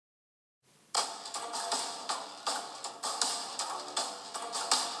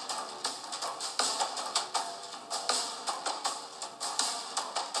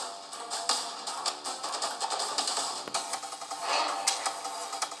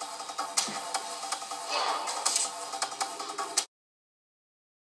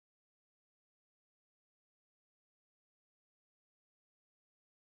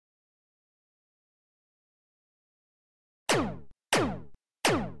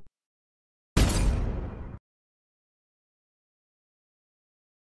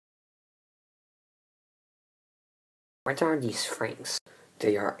What are these things?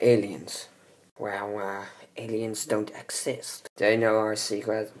 They are aliens. Well, aliens don't exist. They know our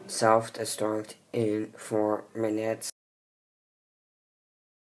secret. Self-destruct in 4 minutes.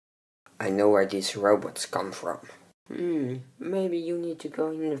 I know where these robots come from. Maybe you need to go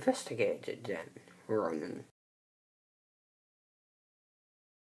and investigate it then, Ronan.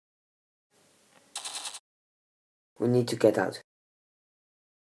 We need to get out.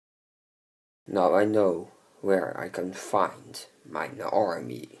 Now I know where I can find my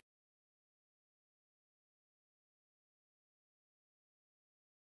army.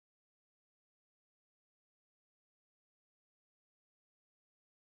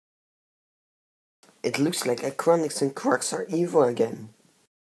 It looks like Acronics and Quarks are evil again.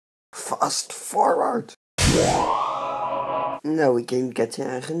 Fast forward! Now we can get to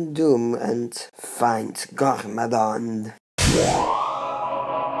Eigen Doom and find Garmadon.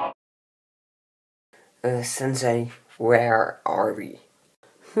 Sensei, where are we?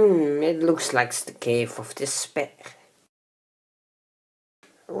 It looks like the Cave of Despair.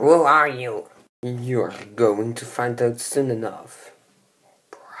 Who are you? You're going to find out soon enough,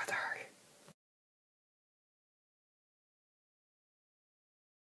 brother.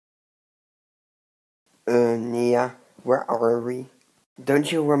 Nia, where are we?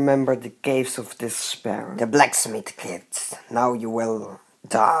 Don't you remember the Caves of Despair? The blacksmith kids. Now you will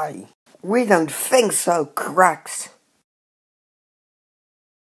die. We don't think so, Cracks.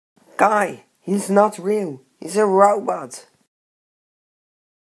 Guy, he's not real. He's a robot.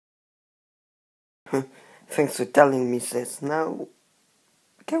 Thanks for telling me this. Now,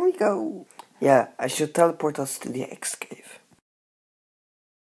 can we go? Yeah, I should teleport us to the X-Cave.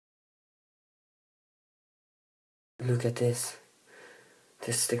 Look at this.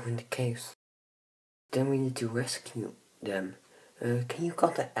 They're still in the caves. Then we need to rescue them. Can you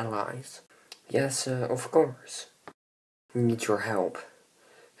call the allies? Yes, of course. We need your help.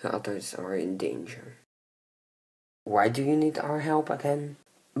 The others are in danger. Why do you need our help again?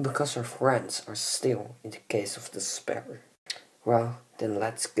 Because our friends are still in the Cave of Despair. Well, then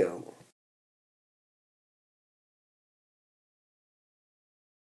let's go.